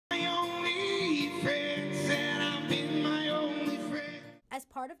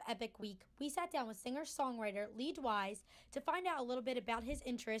part of Epic Week, we sat down with singer-songwriter Lee DeWyze to find out a little bit about his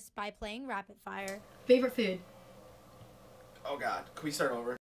interests by playing rapid fire. Favorite food? Oh God, can we start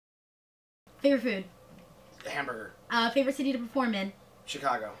over? Favorite food? Hamburger. Favorite city to perform in?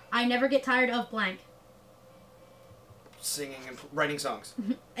 Chicago. I never get tired of blank. Singing and writing songs.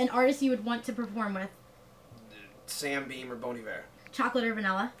 An artist you would want to perform with? Sam Beam or Bon Iver. Chocolate or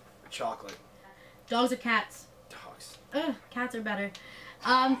vanilla? Chocolate. Dogs or cats? Dogs. Ugh, cats are better.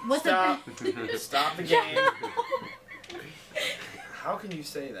 Stop. Stop the game. How can you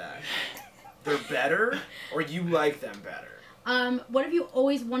say that? They're better, or you like them better? What have you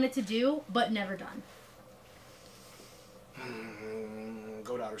always wanted to do but never done?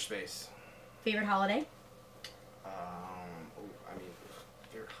 Go to outer space. Favorite holiday?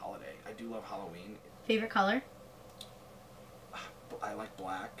 Favorite holiday. I do love Halloween. Favorite color? I like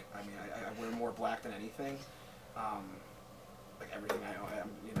black. I mean, I wear more black than anything. Like everything I am,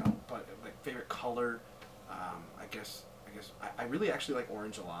 you know. But like favorite color, I guess I really actually like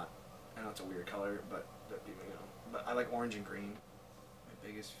orange a lot. I know it's a weird color, but you know. But I like orange and green. My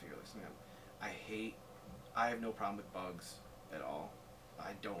biggest fear, listen, I have no problem with bugs at all.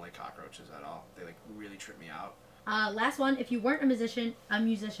 I don't like cockroaches at all. They like really trip me out. Last one. If you weren't a musician,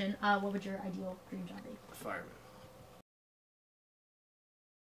 what would your ideal dream job be? Fireman.